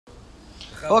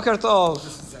Boker Tov.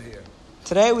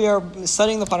 Today we are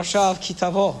studying the parasha of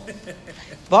Kitavo,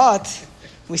 but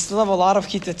we still have a lot of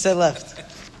Teitze left.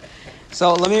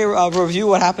 So let me review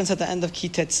what happens at the end of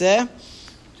Teitze.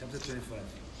 Chapter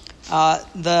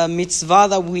 25. The mitzvah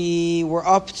that we were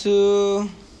up to.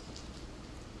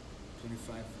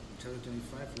 25. Chapter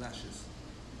 25. Lashes.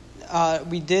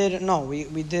 We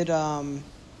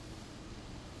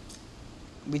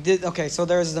did. Okay, so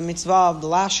there's the mitzvah of the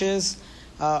lashes.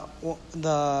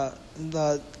 The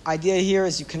idea here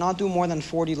is you cannot do more than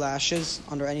 40 lashes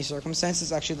under any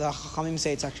circumstances. Actually, the Chachamim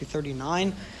say it's actually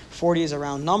 39. 40 is a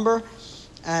round number.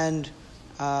 And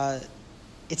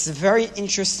it's a very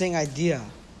interesting idea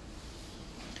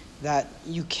that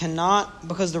you cannot,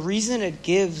 because the reason it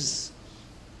gives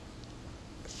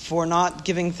for not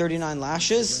giving 39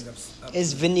 lashes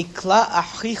is v'nikla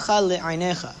achicha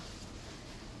le'ainecha,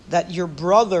 that your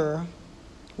brother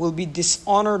will be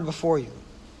dishonored before you.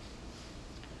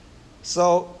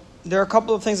 So there are a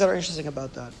couple of things that are interesting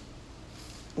about that.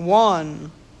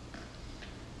 One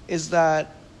is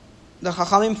that the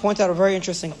Chachamim point out a very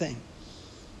interesting thing.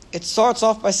 It starts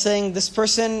off by saying, this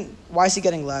person, why is he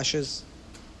getting lashes?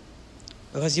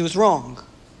 Because he was wrong.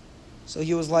 So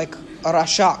he was like a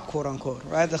rasha, quote unquote,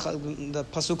 right? The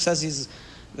pasuk says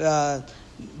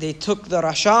they took the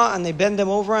rasha and they bend him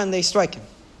over and they strike him.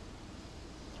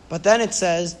 But then it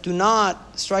says, do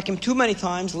not strike him too many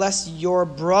times, lest your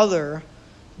brother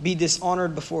be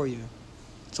dishonored before you.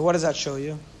 So what does that show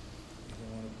you?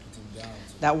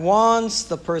 That once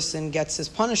the person gets his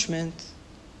punishment,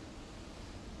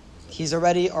 he's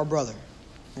already our brother.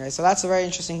 Okay, so that's a very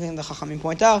interesting thing the Chachamim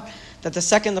point out, that the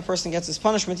second the person gets his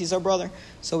punishment, he's our brother.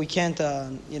 So we can't,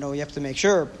 you have to make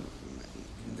sure.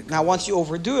 Now once you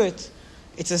overdo it,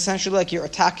 it's essentially like you're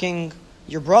attacking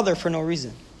your brother for no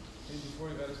reason. Before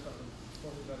he got his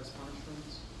punishment,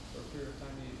 for a period of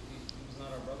time, he was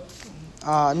not our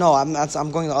brother? No,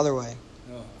 I'm going the other way.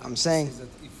 No, I'm saying,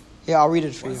 that I'll read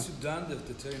it for you. once you've done the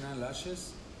 39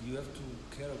 lashes, you have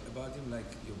to care about him like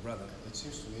your brother. It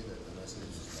seems to me that the message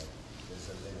is like there's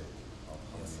a limit of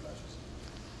how many lashes.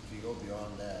 If you go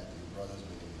beyond that, your brothers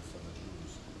behavior from the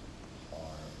Jews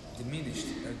are Diminished.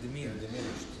 diminished.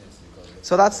 Yes,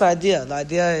 So that's the idea. The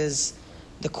idea is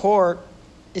the court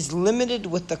is limited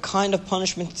with the kind of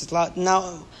punishment it's allowed.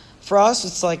 Now, for us,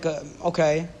 it's like,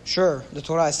 okay, sure, the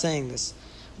Torah is saying this.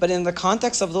 But in the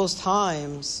context of those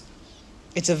times,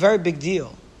 it's a very big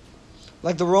deal.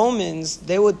 Like the Romans,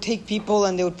 they would take people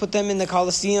and they would put them in the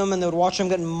Colosseum and they would watch them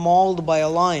get mauled by a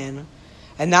lion.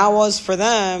 And that was, for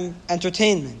them,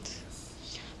 entertainment.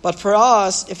 But for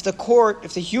us, if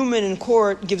the human in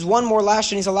court gives one more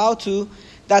lash and he's allowed to,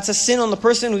 that's a sin on the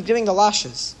person who's giving the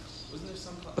lashes.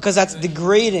 Because that's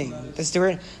degrading.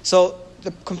 So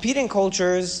the competing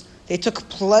cultures, they took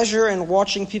pleasure in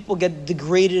watching people get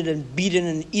degraded and beaten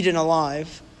and eaten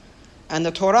alive. And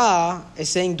the Torah is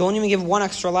saying, don't even give one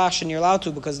extra lash and you're allowed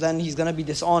to, because then he's going to be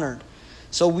dishonored.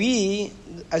 So we,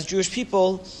 as Jewish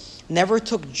people, never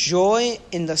took joy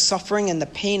in the suffering and the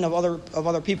pain of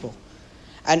other people.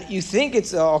 And you think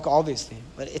it's obviously,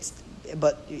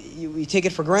 but you take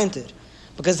it for granted,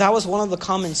 because that was one of the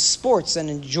common sports and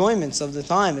enjoyments of the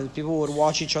time. Is people would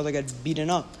watch each other get beaten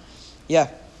up. Yeah.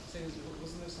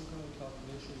 Wasn't there some kind of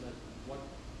calculation that what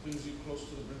brings you close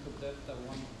to the brink of death, that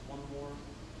one more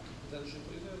potential?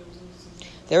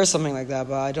 There is something like that,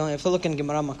 but I don't. If you look in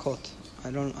Gemara Makot,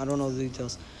 I don't know the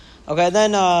details. Okay,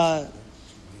 then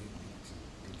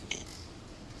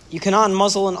you cannot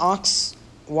muzzle an ox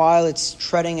while it's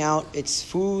treading out its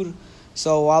food.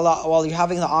 So while you're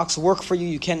having the ox work for you,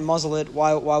 you can't muzzle it.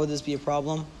 Why would this be a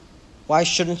problem? Why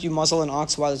shouldn't you muzzle an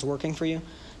ox while it's working for you?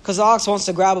 Because the ox wants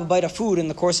to grab a bite of food in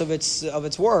the course of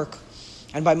its work,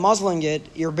 and by muzzling it,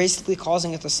 you're basically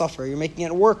causing it to suffer. You're making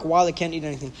it work while it can't eat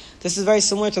anything. This is very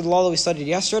similar to the law that we studied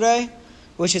yesterday,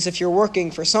 which is if you're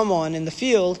working for someone in the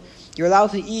field, you're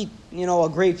allowed to eat, a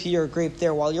grape here, a grape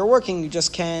there. While you're working, you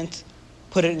just can't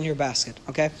put it in your basket.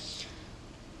 Okay.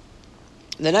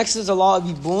 The next is the law of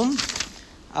Yibum.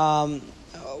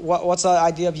 What's the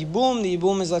idea of Yibum? The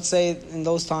Yibum is, let's say, in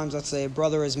those times, let's say a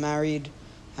brother is married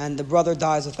and the brother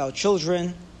dies without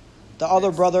children. The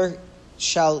other brother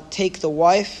shall take the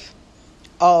wife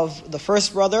of the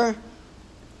first brother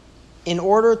in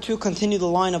order to continue the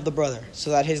line of the brother, so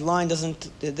that his line doesn't.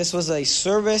 This was a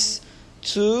service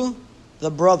to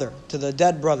the brother, to the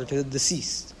dead brother, to the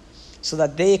deceased, so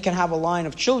that they can have a line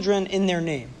of children in their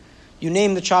name. You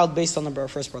name the child based on the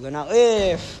first brother. Now,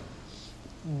 if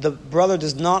the brother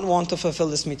does not want to fulfill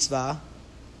this mitzvah,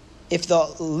 if the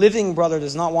living brother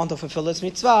does not want to fulfill this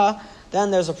mitzvah,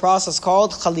 then there's a process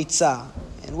called chalitza,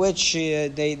 in which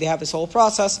they have this whole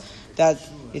process, that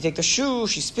you take the shoe,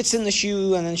 she spits in the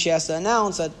shoe, and then she has to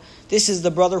announce that this is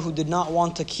the brother who did not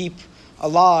want to keep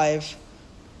alive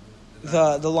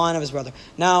the line of his brother.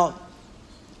 Now,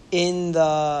 in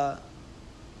the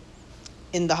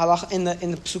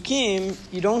psukim,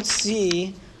 you don't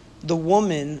see the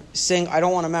woman saying, "I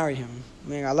don't want to marry him." I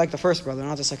mean, I like the first brother,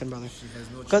 not the second brother. She has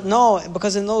no choice.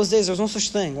 Because in those days there was no such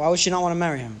thing. Why would she not want to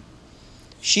marry him?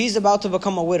 She's about to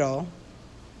become a widow.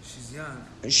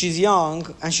 She's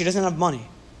young, and she doesn't have money,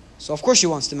 so of course she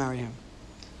wants to marry him.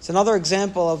 It's another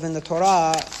example of in the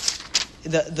Torah,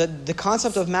 the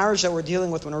concept of marriage that we're dealing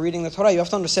with when we're reading the Torah. You have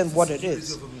to understand what it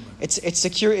is. It's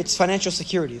secure. It's financial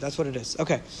security. That's what it is.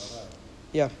 Okay.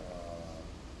 Yeah.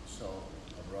 So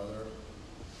a brother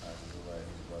passes away,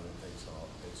 his brother takes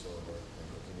over, and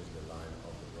continues the line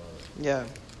of the brother. Yeah.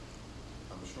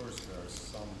 I'm sure there's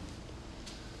some,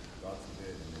 God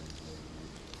forbid, and it may be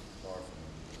far from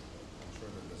him. I'm sure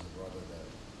that there's a brother that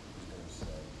is going to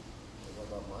say, hey,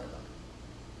 "What about my line?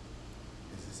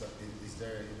 Is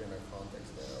there even a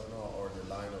context there or no? Or the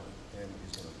line of him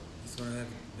is going to?" He's going to have.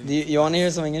 You want to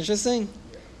hear something interesting?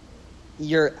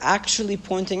 You're actually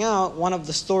pointing out one of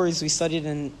the stories we studied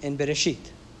in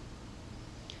Bereshit.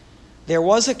 There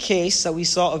was a case that we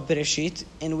saw of Bereshit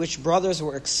in which brothers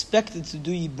were expected to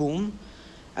do Yibum,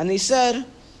 and they said,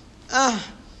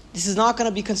 this is not going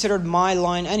to be considered my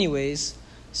line anyways,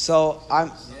 so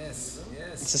I'm... Yes.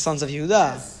 It's the sons of Yehuda.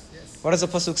 Yes. What does the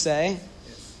Pasuk say?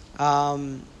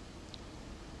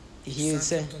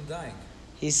 Yes.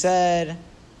 He said,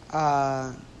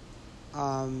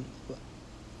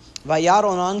 Vayar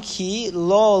onan ki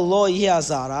lo yeh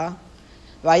azara,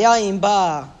 vaya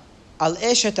imba al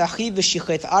eshet achiv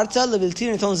v'shichet arta lebilti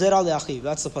niton zera leachiv.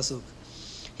 That's the pasuk.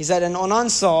 He said, and Onan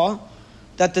saw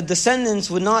that the descendants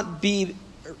would not be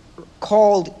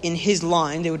called in his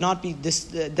line; they would not be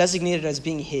designated as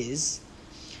being his.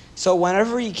 So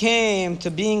whenever he came to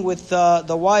being with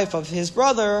the wife of his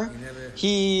brother,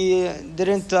 he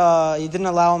didn't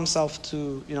allow himself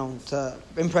to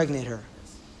impregnate her.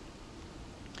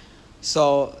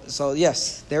 So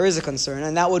yes, there is a concern,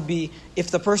 and that would be if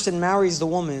the person marries the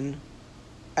woman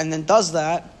and then does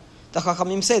that. The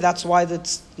Chachamim say that's why the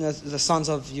sons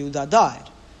of Yehuda died.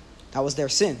 That was their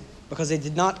sin, because they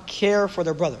did not care for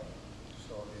their brother.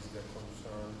 So is the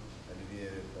concern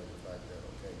alleviated by the fact that,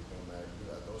 okay, you can marry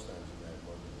two at those times, you marry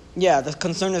more than one? Yeah, the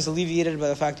concern is alleviated by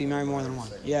the fact that you marry more than one.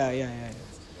 Yeah.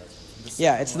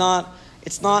 Yeah, it's not.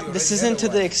 This isn't to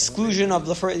the exclusion of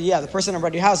the first. Yeah, the person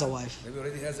already has a wife. Maybe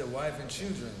already has a wife and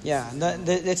children. Yeah,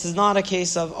 this is not a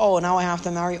case of now I have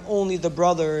to marry only the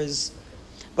brothers.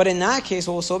 But in that case,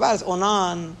 what was so bad is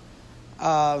Onan.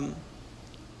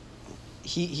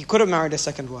 He could have married a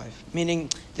second wife, meaning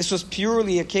this was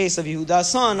purely a case of Yehuda's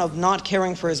son of not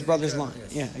caring for his brother's line.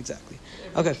 Yes. Yeah, exactly.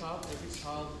 Every Okay. child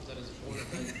that is born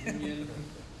of that union,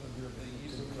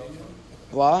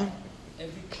 What?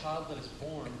 every child that is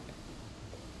born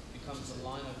becomes the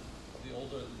line of the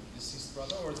older deceased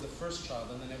brother, or is the first child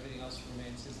and then everything else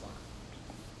remains his line?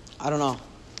 I don't know.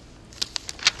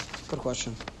 Good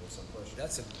question.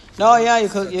 That's it. No, yeah, you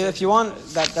could if you want.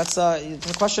 That's a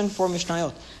question for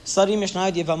Mishnayot. Study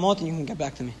Mishnayot Yevamot, and you can get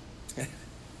back to me.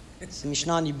 It's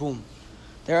Mishnah Yibum.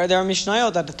 There are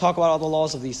Mishnayot that talk about all the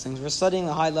laws of these things. We're studying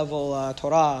the high level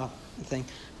Torah thing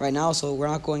right now, so we're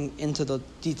not going into the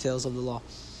details of the law.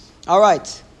 All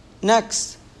right,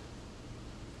 next.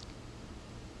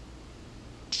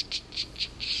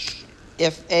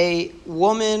 If a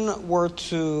woman were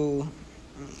to...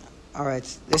 All right,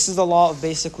 this is the law of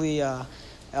basically an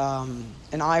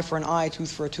eye for an eye,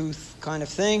 tooth for a tooth kind of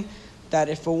thing, that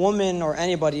if a woman or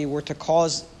anybody were to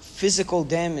cause physical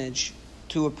damage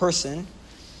to a person,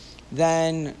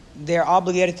 then they're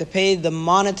obligated to pay the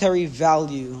monetary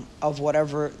value of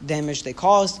whatever damage they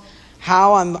caused.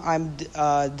 How I'm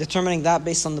determining that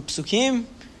based on the psukim,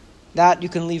 that you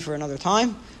can leave for another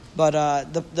time. But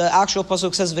the actual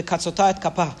pasuk says v'katzota et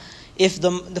kapah. If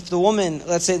the woman,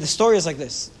 let's say the story is like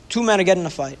this: two men are getting in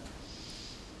a fight.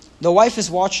 The wife is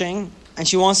watching and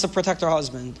she wants to protect her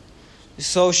husband,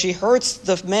 so she hurts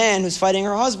the man who's fighting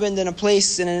her husband in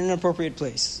an inappropriate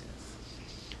place.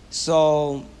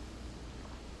 So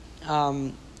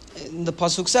the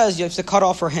pasuk says you have to cut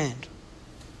off her hand.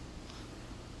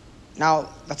 Now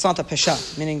that's not the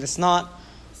peshat, meaning that's not.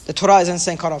 The Torah isn't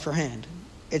saying cut off her hand.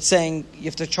 It's saying you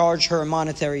have to charge her a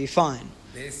monetary fine.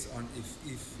 Based on if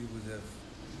you would have...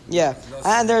 Yeah,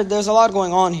 and there's a lot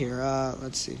going on here.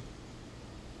 Let's see.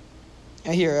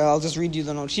 Here, I'll just read you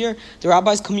the note here. The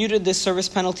rabbis commuted this service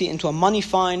penalty into a money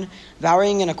fine,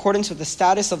 varying in accordance with the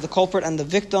status of the culprit and the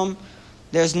victim.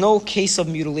 There's no case of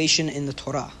mutilation in the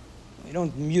Torah. We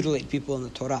don't mutilate people in the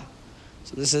Torah.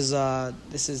 So this is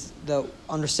the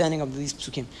understanding of these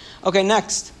psukim. Okay,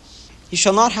 next. You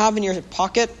shall not have in your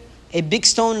pocket a big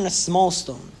stone and a small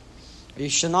stone. Or you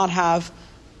shall not have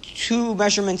two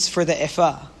measurements for the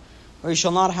ephah. Or you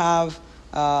shall not have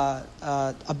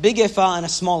a big ephah and a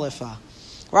small ephah.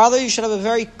 Rather, you should have a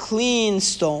very clean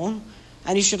stone,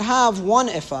 and you should have one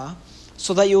ephah,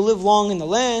 so that you'll live long in the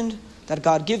land that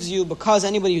God gives you, because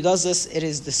anybody who does this, it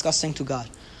is disgusting to God.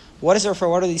 What is there for?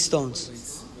 What are these stones?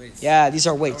 Weights. Yeah, these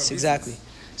are weights, exactly.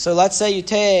 So let's say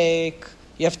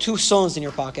you have two stones in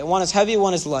your pocket. One is heavy,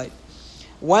 one is light.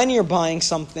 When you're buying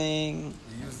something,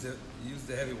 You use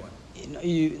the heavy one.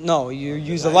 you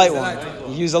use the light one.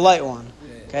 You use the light one.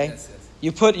 Okay? Yes.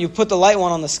 You put the light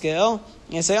one on the scale,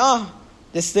 and you say,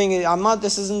 I'm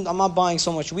not buying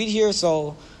so much wheat here,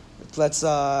 so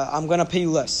I'm gonna pay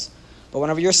you less. But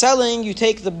whenever you're selling, you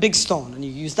take the big stone and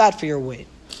you use that for your weight.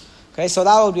 Okay, so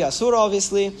that would be asura,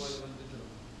 obviously.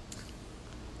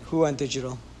 Who went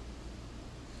digital?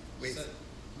 Wait.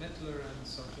 Mettler and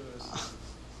Sartor.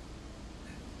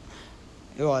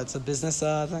 Oh, it's a business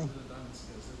thing.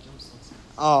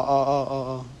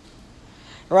 Oh.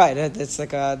 Right, it's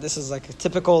like this is like a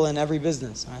typical in every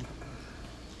business, right?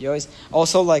 You always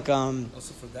also like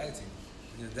Also for dieting.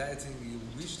 When you're dieting, you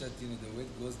wish that the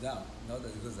weight goes down, not that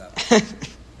it goes up.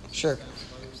 Sure.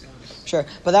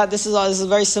 But this is a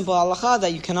very simple halacha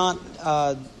that you cannot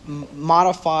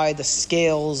modify the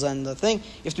scales and the thing.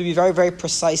 You have to be very, very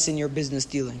precise in your business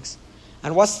dealings.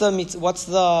 And what's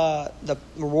the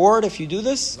reward if you do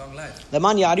this? Long life.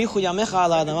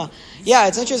 Yeah,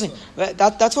 it's interesting.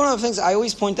 That's one of the things I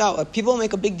always point out. People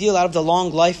make a big deal out of the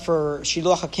long life for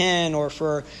Shiluach HaKen or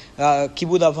for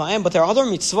Kibud Avayim, but there are other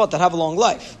mitzvot that have a long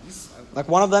life. Like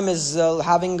one of them is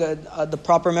having the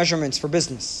proper measurements for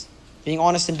business. Being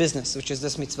honest in business, which is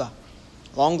this mitzvah.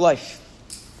 Long life.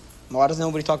 Why does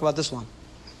nobody talk about this one?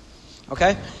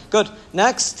 Okay, good.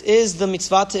 Next is the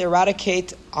mitzvah to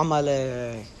eradicate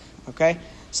Amalek. Okay,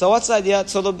 so what's the idea?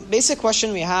 So the basic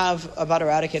question we have about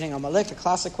eradicating Amalek, the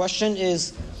classic question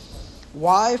is,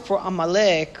 why for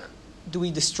Amalek do we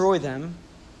destroy them,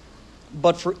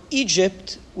 but for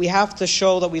Egypt we have to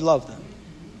show that we love them?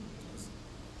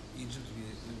 Egypt, we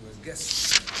were guests.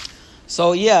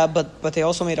 So yeah, but they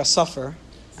also made us suffer,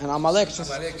 and Amalek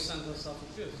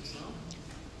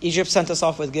Egypt sent us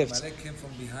off with gifts. Amalek came from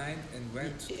behind and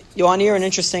went. You want to hear an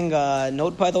interesting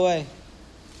note, by the way?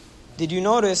 Did you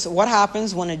notice what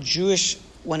happens when a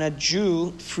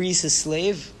Jew frees his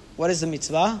slave? What is the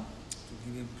mitzvah? To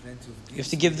give him plenty of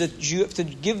gifts. You have to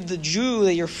give the Jew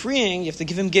that you're freeing. You have to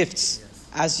give him gifts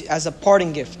as a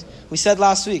parting gift. We said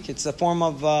last week it's a form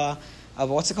of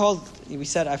what's it called? We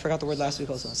said, I forgot the word last week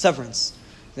also. Severance.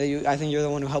 I think you're the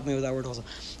one who helped me with that word also.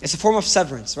 It's a form of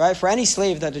severance, right? For any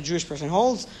slave that a Jewish person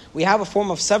holds, we have a form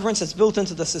of severance that's built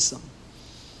into the system.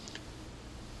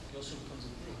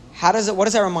 What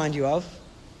does that remind you of?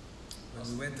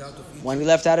 When we went out of Egypt. When we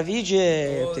left out of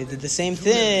Egypt, they did the same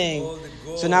thing.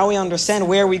 So now we understand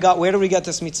where do we get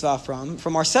this mitzvah from?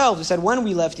 From ourselves. We said when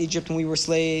we left Egypt and we were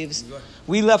slaves,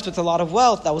 we left with a lot of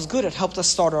wealth. That was good. It helped us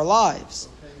start our lives.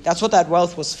 That's what that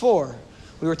wealth was for.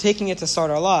 We were taking it to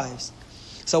start our lives.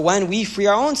 So when we free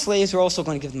our own slaves, we're also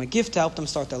going to give them a gift to help them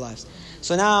start their lives.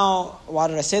 So now, why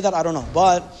did I say that? I don't know.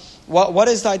 But what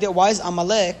is the idea? Why is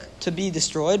Amalek to be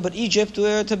destroyed, but Egypt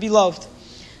to be loved?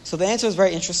 So the answer is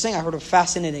very interesting. I heard a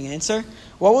fascinating answer.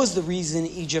 What was the reason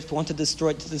Egypt wanted to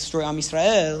destroy Am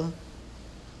Yisrael?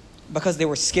 Because they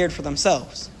were scared for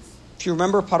themselves. If you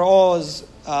remember Paro's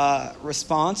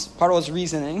response, Paro's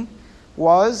reasoning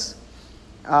was,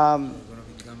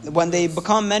 when they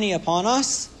become many upon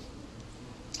us,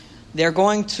 they're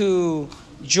going to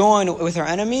join with our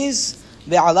enemies,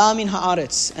 be'ala min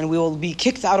ha'aretz, and we will be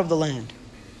kicked out of the land.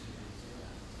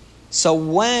 So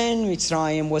when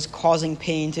Mitzrayim was causing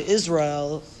pain to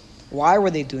Israel, why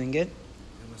were they doing it?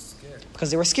 They were scared.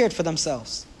 Because they were scared for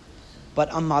themselves. But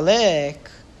Amalek,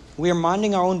 we are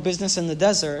minding our own business in the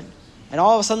desert, and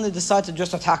all of a sudden they decide to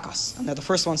just attack us. And they're the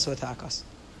first ones to attack us.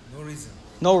 No reason.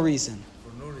 No reason.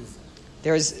 For no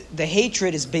reason. The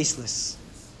hatred is baseless.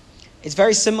 It's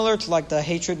very similar to like the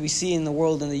hatred we see in the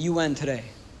world in the UN today.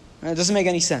 It doesn't make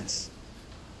any sense.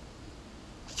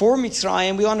 For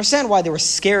Mitzrayim, we understand why they were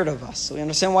scared of us. So we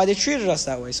understand why they treated us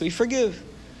that way. So we forgive.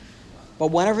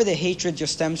 But whenever the hatred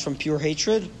just stems from pure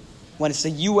hatred, when it's a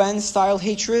UN-style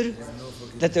hatred,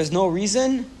 that there's no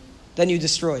reason, then you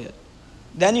destroy it.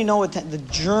 Then you know the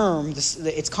germ,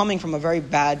 it's coming from a very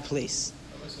bad place.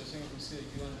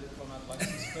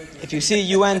 If you see a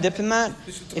UN diplomat,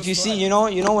 if you see,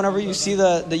 whenever you see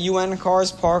the UN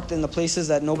cars parked in the places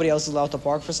that nobody else is allowed to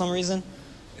park for some reason,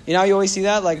 You know, you always see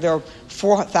that. Like there are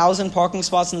 4,000 parking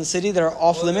spots in the city that are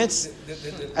off limits,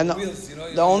 and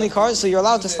the only cars. So you're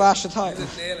allowed to slash the tire.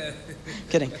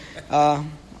 Kidding. I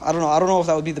don't know. I don't know if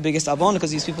that would be the biggest avon because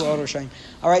these people are Roshaim.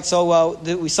 All right. So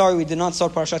we did not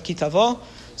start Parashat Ki Tavo.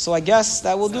 So I guess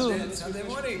that will do. Sunday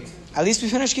morning. At least we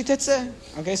finished Ki Teitze.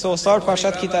 Okay, so we'll start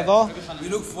Parashat Ki Tavo We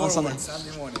look forward on Sunday.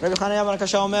 Sunday morning. Rabbi Chananya ben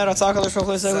Akasha Omer, Ratzak HaKadosh Baruch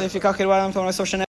Hu Yisrael, Lefikach Kirvayim Tom Resorshen